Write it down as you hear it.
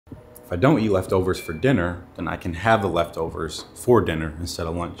if I don't eat leftovers for dinner, then I can have the leftovers for dinner instead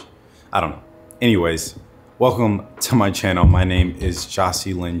of lunch. I don't know. Anyways, welcome to my channel. My name is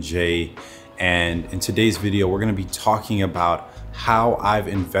Gyasi, and in today's video, we're gonna be talking about how I've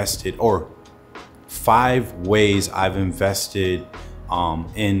invested, or 5 ways I've invested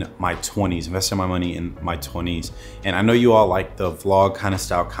in my 20s, invested my money in my 20s. And I know you all like the vlog kind of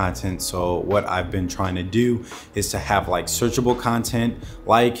style content. So what I've been trying to do is to have like searchable content,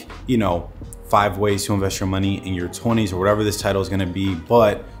 like, you know, 5 ways to invest your money in your 20s or whatever this title is going to be,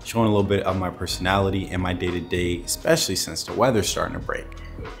 but showing a little bit of my personality and my day-to-day, especially since the weather's starting to break.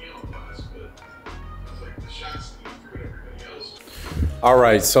 All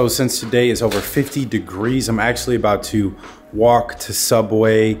right, so since today is over 50 degrees, I'm actually about to walk to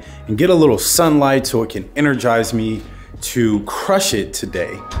Subway and get a little sunlight so it can energize me to crush it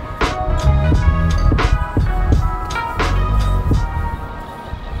today.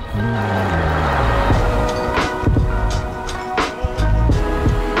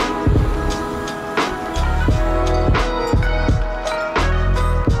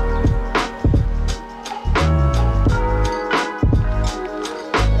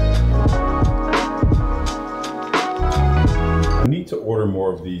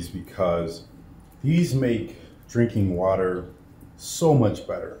 More of these because these make drinking water so much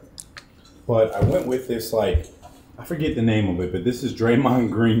better. But I went with this, like, I forget the name of it, but this is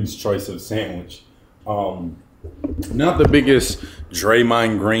Draymond Green's choice of sandwich. Not the biggest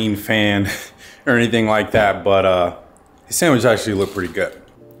Draymond Green fan or anything like that, but his sandwich actually looked pretty good.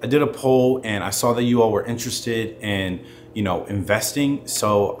 I did a poll and I saw that you all were interested in, you know, investing.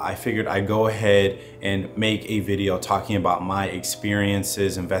 So I figured I'd go ahead and make a video talking about my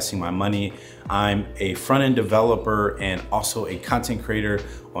experiences investing my money. I'm a front-end developer and also a content creator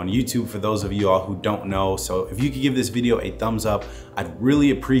on YouTube, for those of you all who don't know. So if you could give this video a thumbs up, I'd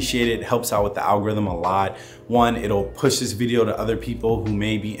really appreciate it. It helps out with the algorithm a lot. One, it'll push this video to other people who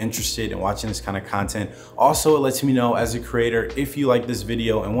may be interested in watching this kind of content. Also, it lets me know as a creator if you like this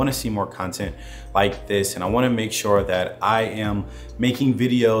video and want to see more content like this. And I want to make sure that I am making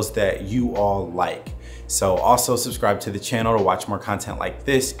videos that you all like. So also subscribe to the channel to watch more content like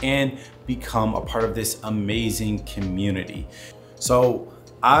this and become a part of this amazing community. So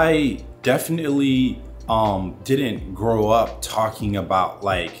I definitely didn't grow up talking about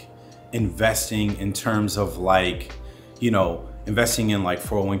like investing in terms of like, you know, investing in like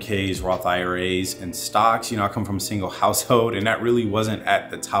 401ks, Roth IRAs, and stocks. You know, I come from a single household and that really wasn't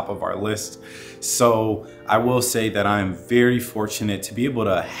at the top of our list. So I will say that I'm very fortunate to be able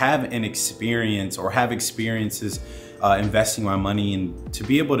to have an experience or have experiences investing my money, and to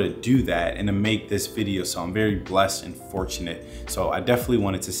be able to do that and to make this video. So I'm very blessed and fortunate. So I definitely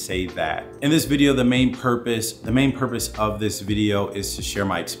wanted to say that. In this video, the main purpose of this video is to share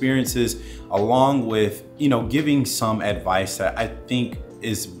my experiences along with, you know, giving some advice that I think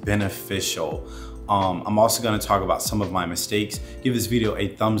is beneficial. I'm also going to talk about some of my mistakes. Give this video a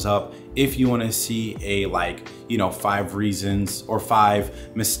thumbs up if you want to see a, like, you know, 5 reasons or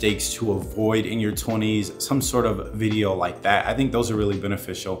 5 mistakes to avoid in your 20s, some sort of video like that. I think those are really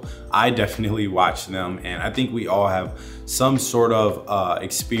beneficial. I definitely watch them, and I think we all have some sort of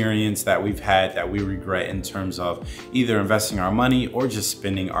experience that we've had that we regret in terms of either investing our money or just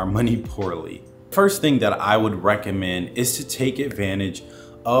spending our money poorly. First thing that I would recommend is to take advantage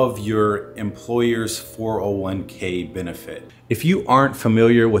of your employer's 401k benefit. If you aren't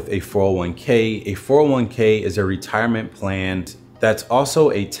familiar with a 401k is a retirement plan that's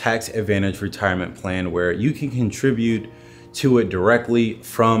also a tax advantage retirement plan where you can contribute to it directly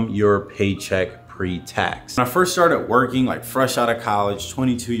from your paycheck pre-tax. When I first started working, like fresh out of college,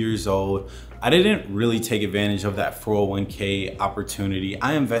 22 years old, I didn't really take advantage of that 401k opportunity.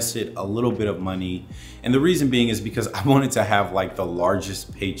 I invested a little bit of money, and the reason being is because I wanted to have like the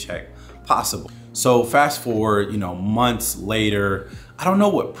largest paycheck possible. So fast forward, you know, months later, I don't know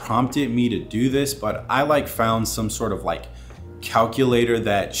what prompted me to do this, but I like found some sort of like calculator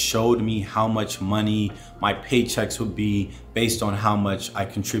that showed me how much money my paychecks would be based on how much I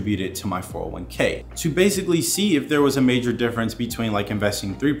contributed to my 401k, to basically see if there was a major difference between like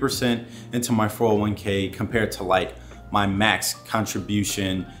investing 3% into my 401k compared to like my max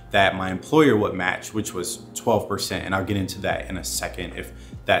contribution that my employer would match, which was 12%. And I'll get into that in a second if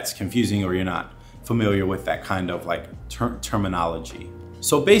that's confusing or you're not familiar with that kind of like terminology.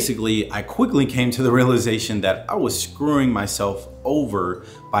 So basically, I quickly came to the realization that I was screwing myself over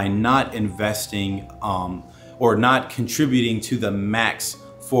by not investing or not contributing to the max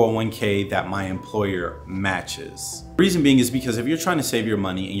 401k that my employer matches. The reason being is because if you're trying to save your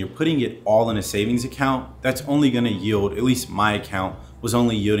money and you're putting it all in a savings account, that's only gonna yield, at least my account, was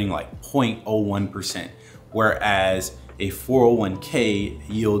only yielding like 0.01%, whereas a 401k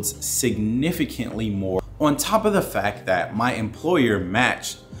yields significantly more, on top of the fact that my employer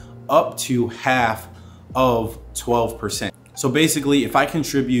matched up to half of 12%. So basically, if I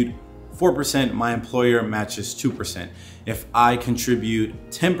contribute 4%, my employer matches 2%. If I contribute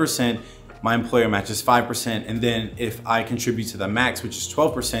 10%, my employer matches 5%. And then if I contribute to the max, which is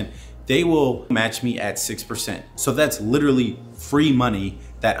 12%, they will match me at 6%. So that's literally free money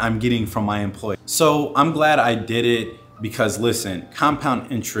that I'm getting from my employer. So I'm glad I did it because listen,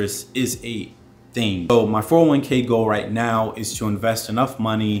 compound interest is a thing. So my 401k goal right now is to invest enough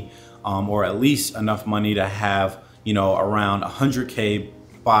money, or at least enough money to have, you know, around 100K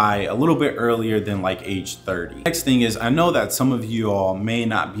by a little bit earlier than like age 30. Next thing is, I know that some of you all may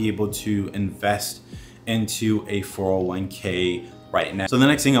not be able to invest into a 401k right now. So the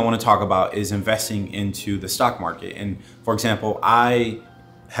next thing I want to talk about is investing into the stock market. And for example, I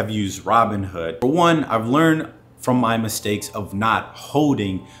have used Robinhood. For one, I've learned from my mistakes of not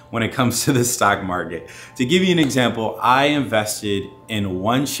holding when it comes to the stock market. To give you an example, I invested in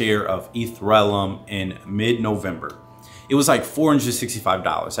one share of Ethereum in mid-November. It was like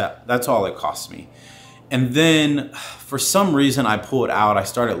 $465. That's all it cost me. And then for some reason I pulled out, I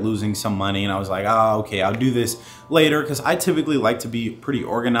started losing some money and I was like, oh, okay, I'll do this later. Cause I typically like to be pretty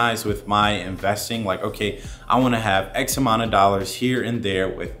organized with my investing. Like, okay, I wanna have X amount of dollars here and there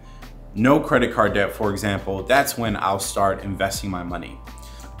with no credit card debt, for example. That's when I'll start investing my money.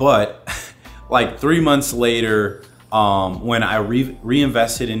 But like 3 months later, when I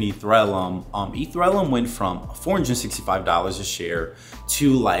reinvested in Ethereum, Ethereum went from $465 a share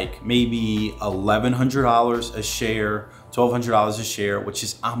to like maybe $1,100 a share, $1,200 a share, which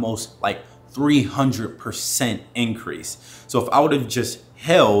is almost like 300% increase. So if I would have just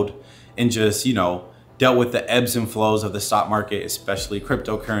held and just, you know, dealt with the ebbs and flows of the stock market, especially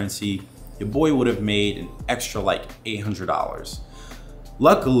cryptocurrency, your boy would have made an extra like $800.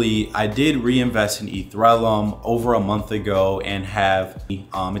 Luckily, I did reinvest in Ethereum over a month ago and have,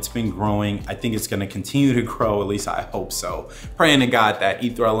 it's been growing. I think it's gonna continue to grow, at least I hope so. Praying to God that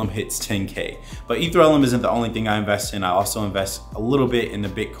Ethereum hits 10K. But Ethereum isn't the only thing I invest in. I also invest a little bit in the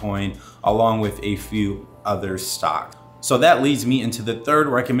Bitcoin along with a few other stocks. So that leads me into the third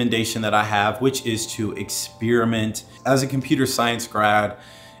recommendation that I have, which is to experiment. As a computer science grad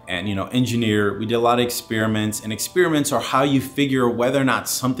and engineer, we did a lot of experiments, and experiments are how you figure whether or not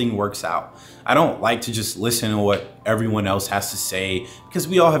something works out. I don't like to just listen to what everyone else has to say because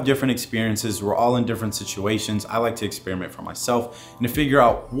we all have different experiences. We're all in different situations. I like to experiment for myself and to figure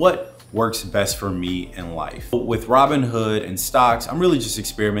out what works best for me in life. With Robinhood and stocks, I'm really just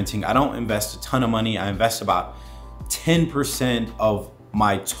experimenting. I don't invest a ton of money. I invest about 10% of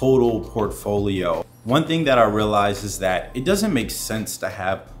my total portfolio. One thing that I realized is that it doesn't make sense to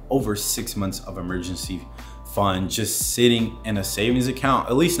have over 6 months of emergency fund just sitting in a savings account,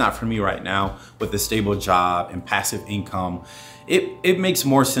 at least not for me right now with a stable job and passive income. It makes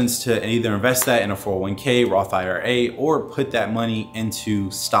more sense to either invest that in a 401k, Roth IRA, or put that money into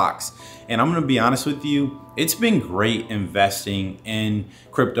stocks. And I'm gonna be honest with you, it's been great investing in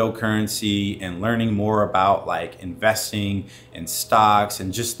cryptocurrency and learning more about like investing in stocks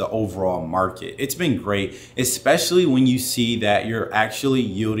and just the overall market. It's been great, especially when you see that you're actually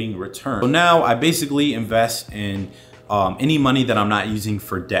yielding return. So now I basically invest in any money that I'm not using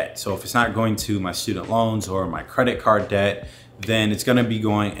for debt. So if it's not going to my student loans or my credit card debt, then it's gonna be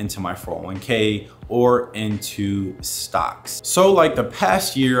going into my 401k or into stocks. So like the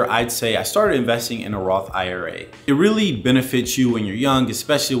past year, I'd say I started investing in a Roth IRA. It really benefits you when you're young,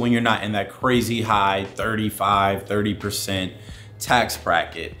 especially when you're not in that crazy high 30% tax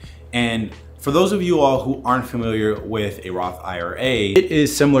bracket. And for those of you all who aren't familiar with a Roth IRA, it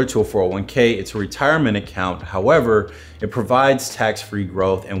is similar to a 401k. It's a retirement account. However, it provides tax-free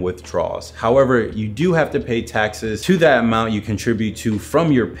growth and withdrawals. However, you do have to pay taxes to that amount you contribute to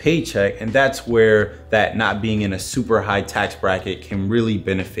from your paycheck, and that's where that not being in a super high tax bracket can really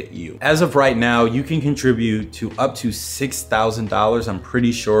benefit you. As of right now, you can contribute to up to $6,000, I'm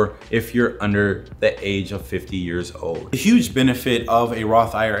pretty sure, if you're under the age of 50 years old. The huge benefit of a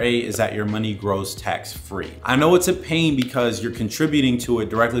Roth IRA is that your money grows tax-free. I know it's a pain because you're contributing to it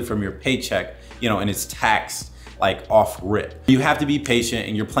directly from your paycheck, and it's taxed like off rip. You have to be patient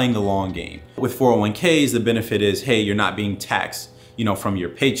and you're playing the long game. With 401ks, the benefit is, hey, you're not being taxed, from your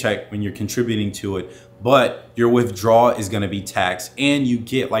paycheck when you're contributing to it, but your withdrawal is gonna be taxed and you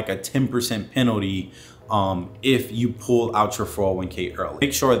get like a 10% penalty if you pull out your 401k early.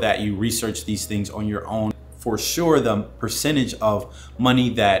 Make sure that you research these things on your own. for sure the percentage of money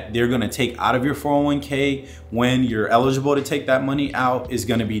that they're gonna take out of your 401k when you're eligible to take that money out is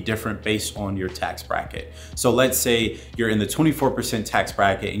gonna be different based on your tax bracket. So let's say you're in the 24% tax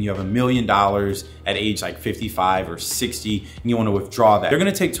bracket and you have $1 million at age like 55 or 60 and you wanna withdraw that. They're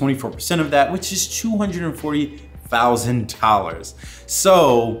gonna take 24% of that, which is $240,000.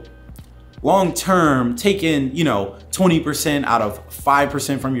 So long term, taking 20% out of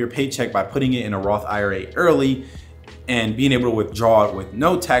 5% from your paycheck by putting it in a Roth IRA early and being able to withdraw it with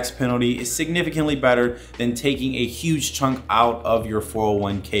no tax penalty is significantly better than taking a huge chunk out of your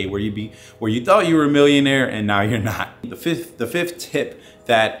 401k where you thought you were a millionaire and now you're not. The fifth tip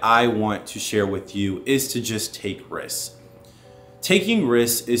that I want to share with you is to just take risks. Taking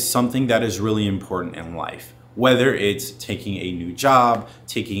risks is something that is really important in life. Whether it's taking a new job,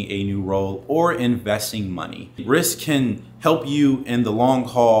 taking a new role, or investing money. Risk can help you in the long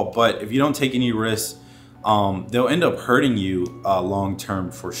haul, but if you don't take any risks, they'll end up hurting you long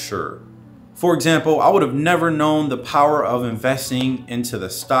term for sure. For example, I would have never known the power of investing into the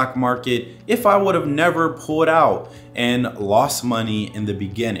stock market if I would have never pulled out and lost money in the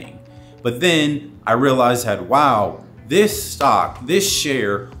beginning. But then I realized that, wow, this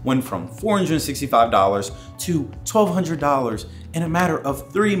share went from $465 to $1,200 in a matter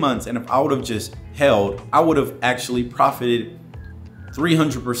of 3 months. And if I would have just held, I would have actually profited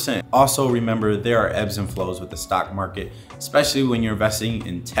 300%. Also remember, there are ebbs and flows with the stock market, especially when you're investing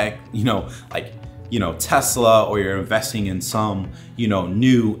in tech, like Tesla, or you're investing in some,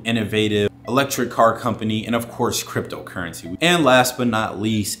 new innovative electric car company, and of course cryptocurrency. And last but not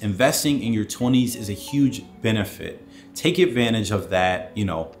least, investing in your 20s is a huge benefit. Take advantage of that.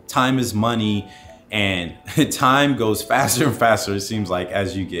 Time is money, and time goes faster and faster, it seems like,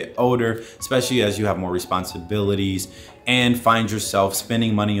 as you get older, especially as you have more responsibilities and find yourself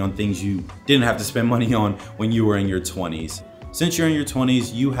spending money on things you didn't have to spend money on when you were in your 20s. Since you're in your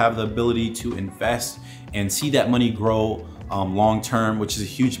 20s, you have the ability to invest and see that money grow long term, which is a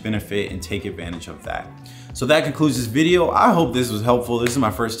huge benefit, and take advantage of that. So that concludes this video. I hope this was helpful. This is my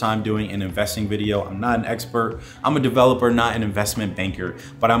first time doing an investing video. I'm not an expert. I'm a developer, not an investment banker,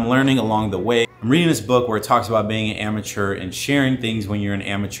 but I'm learning along the way. I'm reading this book where it talks about being an amateur and sharing things when you're an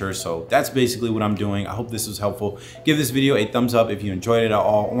amateur. So that's basically what I'm doing. I hope this was helpful. Give this video a thumbs up if you enjoyed it at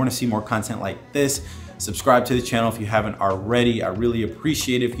all or want to see more content like this. Subscribe to the channel if you haven't already. I really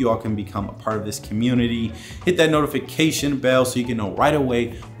appreciate it if you all can become a part of this community. Hit that notification bell so you can know right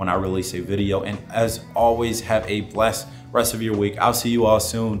away when I release a video. And as always, have a blessed rest of your week. I'll see you all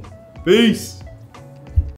soon. Peace.